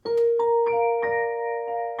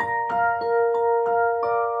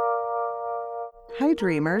Hi,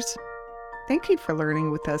 dreamers. Thank you for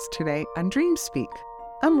learning with us today on Dream Speak.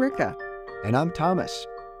 I'm Rika. And I'm Thomas.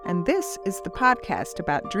 And this is the podcast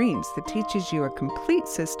about dreams that teaches you a complete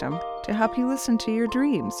system to help you listen to your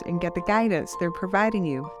dreams and get the guidance they're providing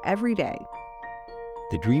you every day.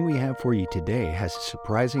 The dream we have for you today has a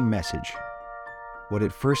surprising message. What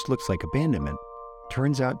at first looks like abandonment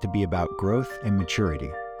turns out to be about growth and maturity.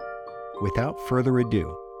 Without further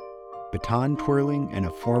ado, Baton, Twirling, and a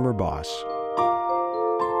Former Boss.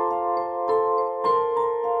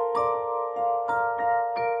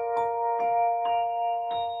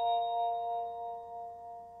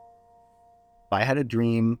 I had a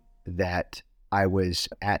dream that I was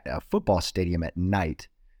at a football stadium at night,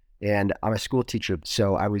 and I'm a school teacher,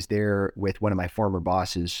 so I was there with one of my former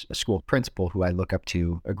bosses, a school principal who I look up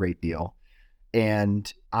to a great deal.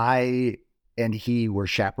 And I and he were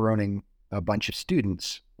chaperoning a bunch of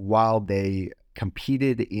students while they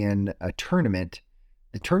competed in a tournament.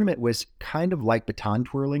 The tournament was kind of like baton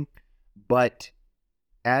twirling, but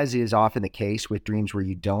as is often the case with dreams where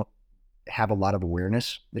you don't have a lot of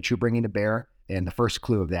awareness that you're bringing to bear. And the first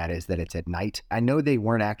clue of that is that it's at night. I know they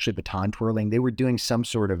weren't actually baton twirling. They were doing some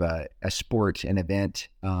sort of a sport, an event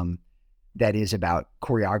that is about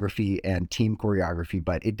choreography and team choreography,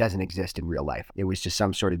 but it doesn't exist in real life. It was just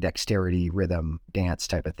some sort of dexterity, rhythm, dance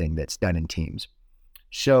type of thing that's done in teams.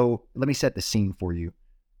 So let me set the scene for you.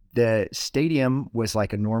 The stadium was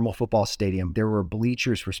like a normal football stadium. There were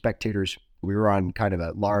bleachers for spectators. We were on kind of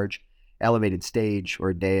a large elevated stage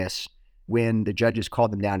or dais. When the judges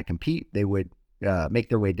called them down to compete, they would make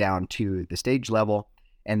their way down to the stage level,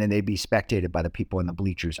 and then they'd be spectated by the people in the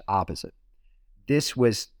bleachers opposite. This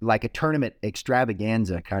was like a tournament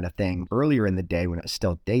extravaganza kind of thing. Earlier in the day, when it was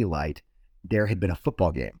still daylight, there had been a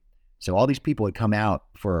football game. So all these people had come out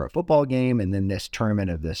for a football game and then this tournament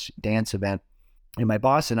of this dance event. And my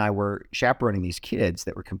boss and I were chaperoning these kids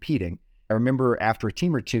that were competing. I remember after a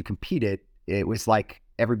team or two competed, it was like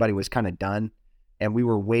everybody was kind of done and we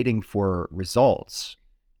were waiting for results.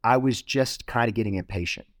 I was just kind of getting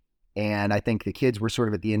impatient. And I think the kids were sort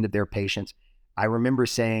of at the end of their patience. I remember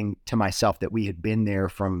saying to myself that we had been there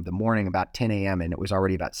from the morning about 10 a.m. and it was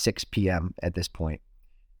already about 6 p.m. at this point.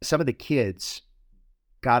 Some of the kids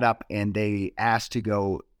got up and they asked to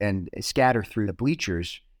go and scatter through the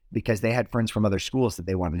bleachers because they had friends from other schools that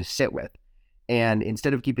they wanted to sit with. And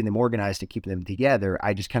instead of keeping them organized and keeping them together,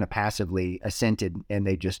 I just kind of passively assented and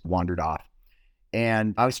they just wandered off.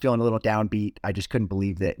 And I was feeling a little downbeat. I just couldn't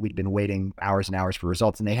believe that we'd been waiting hours and hours for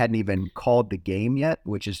results and they hadn't even called the game yet,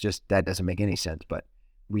 which is just, that doesn't make any sense. But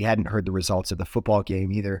we hadn't heard the results of the football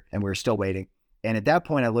game either, and we were still waiting. And at that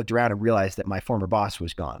point, I looked around and realized that my former boss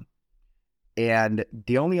was gone. And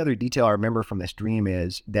the only other detail I remember from this dream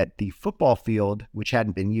is that the football field, which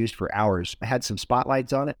hadn't been used for hours, had some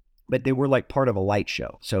spotlights on it, but they were like part of a light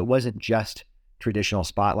show. So it wasn't just traditional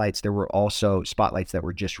spotlights. There were also spotlights that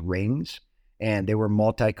were just rings. And they were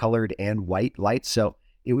multicolored and white lights. So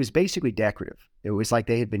it was basically decorative. It was like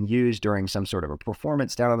they had been used during some sort of a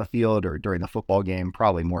performance down on the field or during the football game,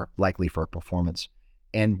 probably more likely for a performance.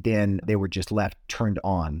 And then they were just left turned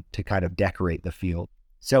on to kind of decorate the field.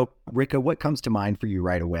 So Rika, what comes to mind for you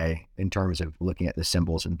right away in terms of looking at the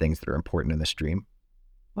symbols and things that are important in this dream?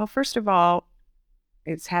 Well, first of all,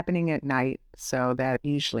 it's happening at night. So that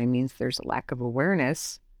usually means there's a lack of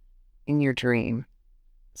awareness in your dream.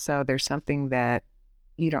 So there's something that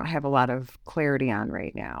you don't have a lot of clarity on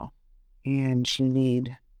right now, and you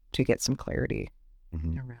need to get some clarity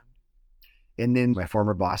around. And then my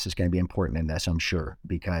former boss is going to be important in this, I'm sure,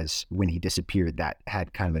 because when he disappeared, that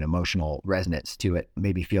had kind of an emotional resonance to it,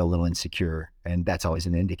 made me feel a little insecure. And that's always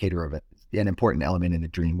an indicator of it, an important element in the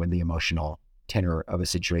dream when the emotional tenor of a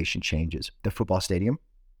situation changes. The football stadium,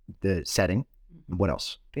 the setting. What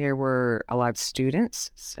else? There were a lot of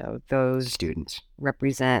students. So those students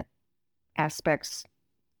represent aspects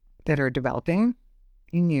that are developing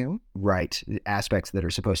in you. Right. Aspects that are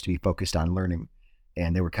supposed to be focused on learning.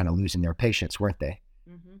 And they were kind of losing their patience, weren't they?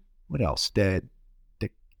 Mm-hmm. What else? The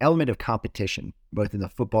element of competition, both in the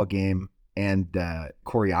football game and the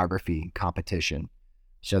choreography competition.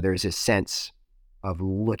 So there's a sense of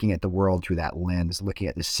looking at the world through that lens, looking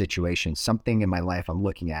at this situation, something in my life I'm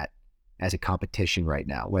looking at as a competition right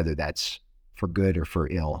now, whether that's for good or for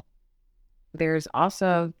ill. There's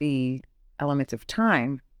also the element of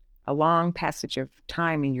time, a long passage of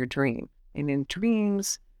time in your dream. And in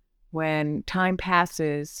dreams, when time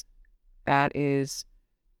passes, that is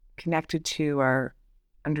connected to our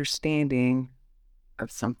understanding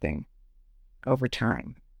of something over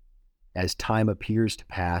time. As time appears to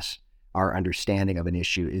pass, our understanding of an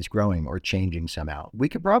issue is growing or changing somehow. We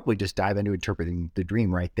could probably just dive into interpreting the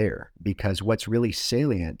dream right there, because what's really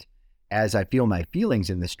salient as I feel my feelings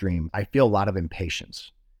in this dream, I feel a lot of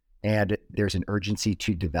impatience, and there's an urgency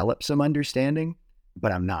to develop some understanding,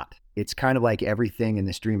 but I'm not. It's kind of like everything in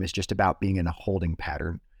this dream is just about being in a holding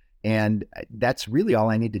pattern. And that's really all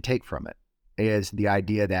I need to take from it, is the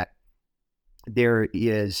idea that there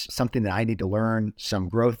is something that I need to learn, some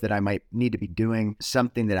growth that I might need to be doing,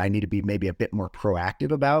 something that I need to be maybe a bit more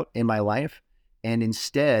proactive about in my life. And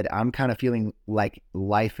instead, I'm kind of feeling like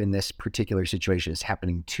life in this particular situation is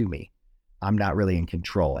happening to me. I'm not really in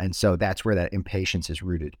control. And so that's where that impatience is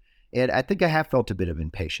rooted. And I think I have felt a bit of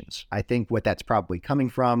impatience. I think what that's probably coming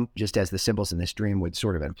from, just as the symbols in this dream would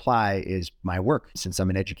sort of imply, is my work. Since I'm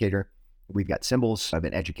an educator, we've got symbols of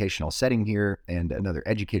an educational setting here and another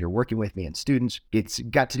educator working with me and students. It's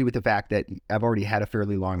got to do with the fact that I've already had a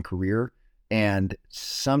fairly long career. And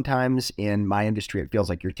sometimes in my industry, it feels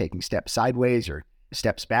like you're taking steps sideways or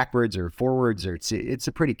steps backwards or forwards, or it's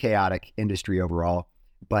a pretty chaotic industry overall,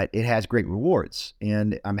 but it has great rewards.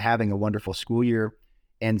 And I'm having a wonderful school year.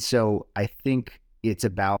 And so I think it's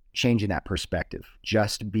about changing that perspective,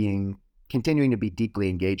 just continuing to be deeply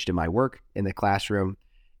engaged in my work in the classroom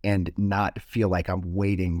and not feel like I'm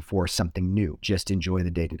waiting for something new. Just enjoy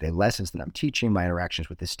the day-to-day lessons that I'm teaching, my interactions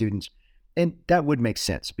with the students. And that would make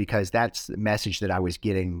sense, because that's the message that I was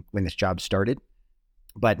getting when this job started.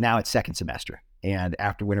 But now it's second semester. And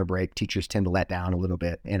after winter break, teachers tend to let down a little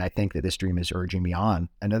bit. And I think that this dream is urging me on.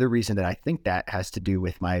 Another reason that I think that has to do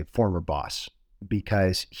with my former boss,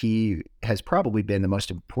 because he has probably been the most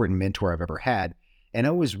important mentor I've ever had. And I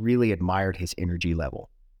always really admired his energy level.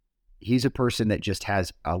 He's a person that just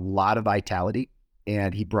has a lot of vitality,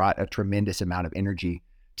 and he brought a tremendous amount of energy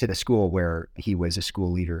to the school where he was a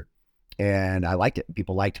school leader. And I liked it.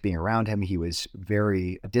 People liked being around him. He was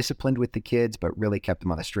very disciplined with the kids, but really kept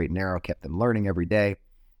them on the straight and narrow, kept them learning every day.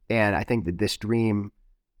 And I think that this dream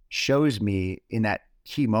shows me in that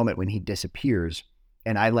key moment when he disappears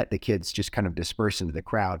and I let the kids just kind of disperse into the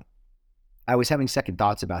crowd, I was having second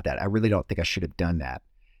thoughts about that. I really don't think I should have done that.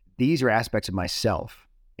 These are aspects of myself,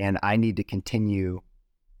 and I need to continue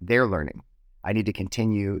their learning. I need to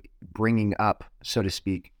continue bringing up, so to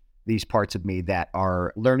speak, these parts of me that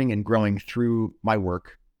are learning and growing through my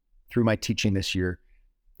work, through my teaching this year,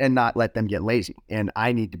 and not let them get lazy. And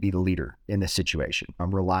I need to be the leader in this situation.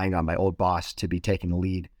 I'm relying on my old boss to be taking the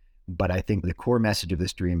lead. But I think the core message of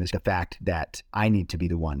this dream is the fact that I need to be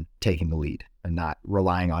the one taking the lead and not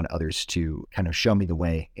relying on others to kind of show me the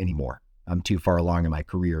way anymore. I'm too far along in my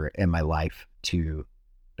career and my life to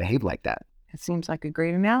behave like that. It seems like a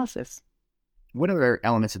great analysis. What other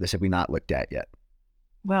elements of this have we not looked at yet?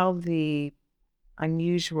 Well, the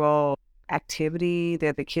unusual activity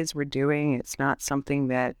that the kids were doing, it's not something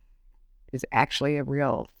that is actually a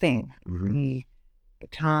real thing. Mm-hmm. The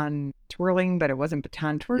baton twirling, but it wasn't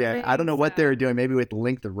baton twirling. Yeah, I don't know what they were doing, maybe with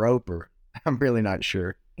length of rope, or I'm really not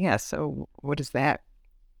sure. Yeah, so what does that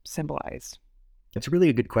symbolize? It's really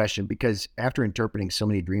a good question, because after interpreting so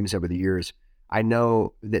many dreams over the years, I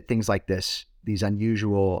know that things like this, these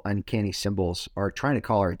unusual, uncanny symbols, are trying to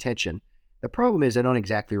call our attention. The problem is I don't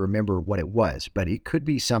exactly remember what it was, but it could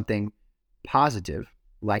be something positive,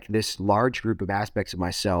 like this large group of aspects of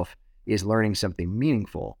myself is learning something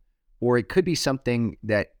meaningful, or it could be something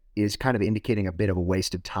that is kind of indicating a bit of a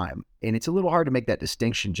waste of time. And it's a little hard to make that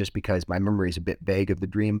distinction just because my memory is a bit vague of the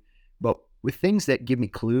dream. But with things that give me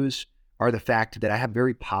clues are the fact that I have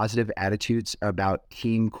very positive attitudes about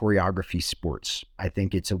team choreography sports. I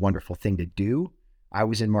think it's a wonderful thing to do. I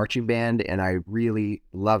was in marching band and I really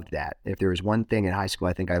loved that. If there was one thing in high school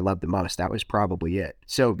I think I loved the most, that was probably it.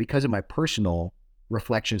 So because of my personal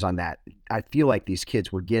reflections on that, I feel like these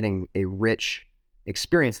kids were getting a rich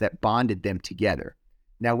experience that bonded them together.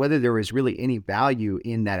 Now, whether there was really any value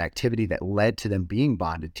in that activity that led to them being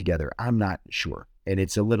bonded together, I'm not sure. And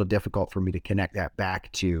it's a little difficult for me to connect that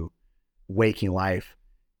back to waking life.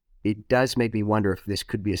 It does make me wonder if this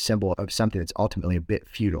could be a symbol of something that's ultimately a bit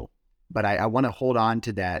futile. But I want to hold on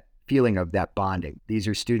to that feeling of that bonding. These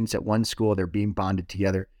are students at one school, they're being bonded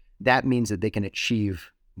together. That means that they can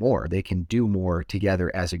achieve more. They can do more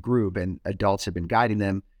together as a group, and adults have been guiding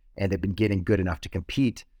them and they've been getting good enough to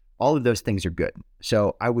compete. All of those things are good.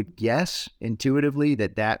 So I would guess intuitively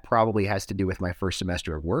that that probably has to do with my first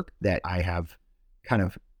semester of work, that I have kind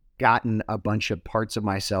of gotten a bunch of parts of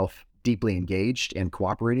myself deeply engaged and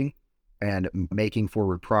cooperating and making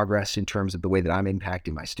forward progress in terms of the way that I'm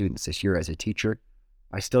impacting my students this year as a teacher.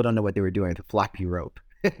 I still don't know what they were doing with the floppy rope.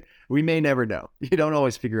 We may never know. You don't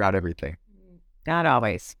always figure out everything. Not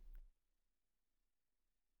always.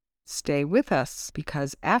 Stay with us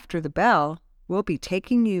because after the bell, we'll be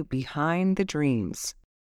taking you behind the dreams.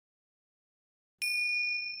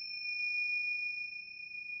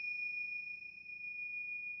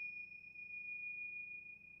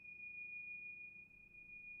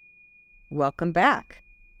 Welcome back.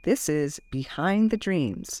 This is Behind the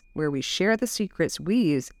Dreams, where we share the secrets we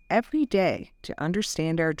use every day to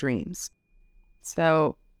understand our dreams.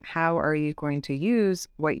 So, how are you going to use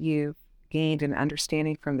what you've gained in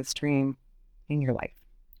understanding from this dream in your life?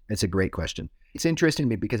 It's a great question. It's interesting to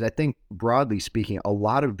me because I think, broadly speaking, a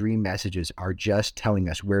lot of dream messages are just telling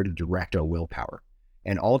us where to direct our willpower.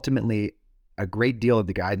 And ultimately, a great deal of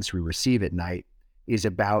the guidance we receive at night is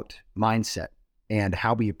about mindset and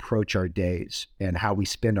how we approach our days and how we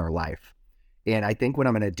spend our life. And I think what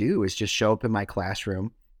I'm going to do is just show up in my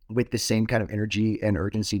classroom with the same kind of energy and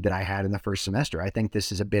urgency that I had in the first semester. I think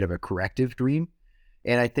this is a bit of a corrective dream.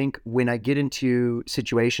 And I think when I get into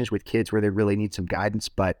situations with kids where they really need some guidance,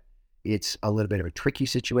 but it's a little bit of a tricky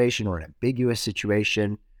situation or an ambiguous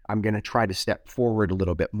situation, I'm going to try to step forward a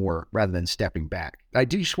little bit more rather than stepping back. I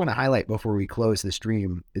do just want to highlight before we close this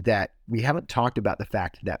dream that we haven't talked about the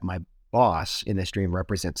fact that my boss in this dream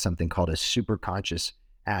represents something called a superconscious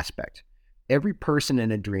aspect. Every person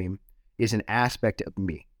in a dream is an aspect of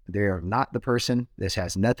me. They are not the person. This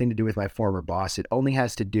has nothing to do with my former boss. It only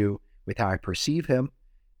has to do with how I perceive him.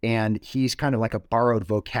 And he's kind of like a borrowed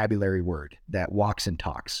vocabulary word that walks and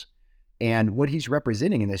talks. And what he's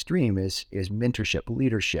representing in this dream is mentorship,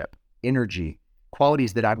 leadership, energy,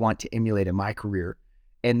 qualities that I'd want to emulate in my career.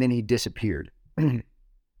 And then he disappeared.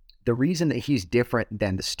 The reason that he's different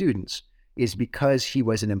than the students is because he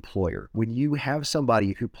was an employer. When you have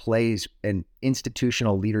somebody who plays an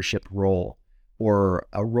institutional leadership role or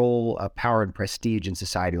a role of power and prestige in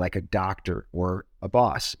society, like a doctor or a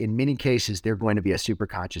boss, in many cases, they're going to be a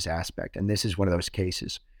superconscious aspect. And this is one of those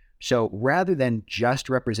cases. So rather than just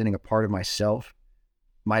representing a part of myself,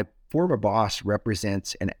 my former boss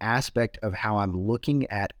represents an aspect of how I'm looking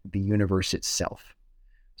at the universe itself.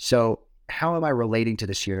 So how am I relating to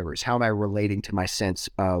this universe? How am I relating to my sense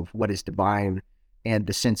of what is divine and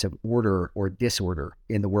the sense of order or disorder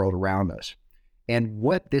in the world around us? And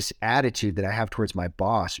what this attitude that I have towards my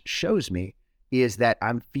boss shows me is that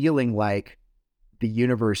I'm feeling like the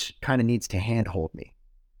universe kind of needs to handhold me,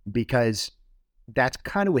 because that's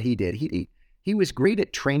kind of what he did. He was great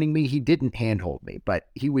at training me. He didn't handhold me, but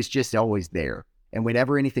he was just always there. And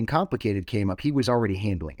whenever anything complicated came up, he was already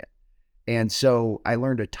handling it. And so I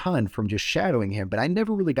learned a ton from just shadowing him, but I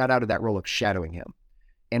never really got out of that role of shadowing him.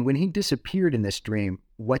 And when he disappeared in this dream,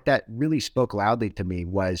 what that really spoke loudly to me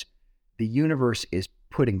was the universe is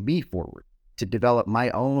putting me forward to develop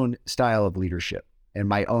my own style of leadership and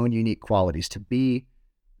my own unique qualities to be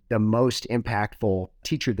the most impactful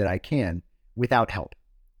teacher that I can without help.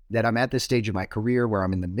 That I'm at this stage of my career where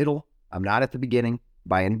I'm in the middle. I'm not at the beginning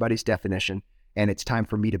by anybody's definition. And it's time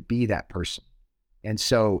for me to be that person. And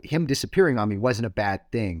so him disappearing on me wasn't a bad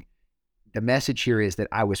thing. The message here is that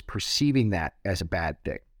I was perceiving that as a bad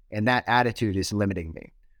thing. And that attitude is limiting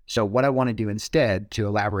me. So what I want to do instead, to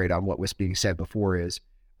elaborate on what was being said before, is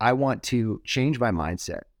I want to change my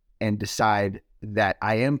mindset and decide that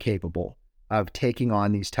I am capable of taking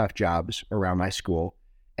on these tough jobs around my school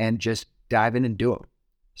and just dive in and do them.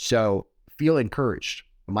 So feel encouraged.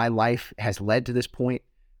 My life has led to this point.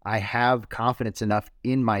 I have confidence enough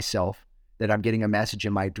in myself that I'm getting a message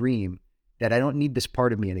in my dream that I don't need this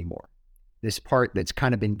part of me anymore. This part that's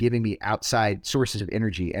kind of been giving me outside sources of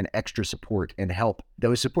energy and extra support and help.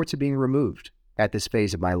 Those supports are being removed at this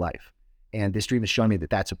phase of my life. And this dream is showing me that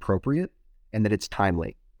that's appropriate and that it's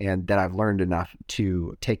timely and that I've learned enough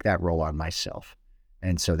to take that role on myself.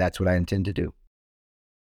 And so that's what I intend to do.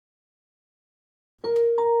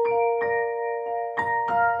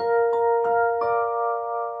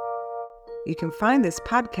 You can find this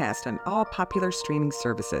podcast on all popular streaming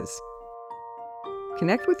services.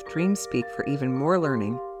 Connect with DreamSpeak for even more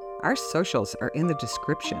learning. Our socials are in the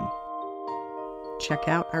description. Check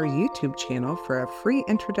out our YouTube channel for a free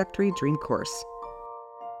introductory dream course.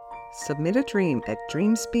 Submit a dream at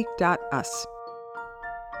dreamspeak.us.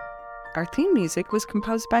 Our theme music was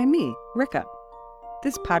composed by me, Rika.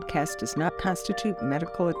 This podcast does not constitute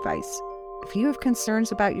medical advice. If you have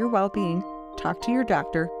concerns about your well-being, talk to your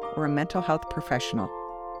doctor or a mental health professional.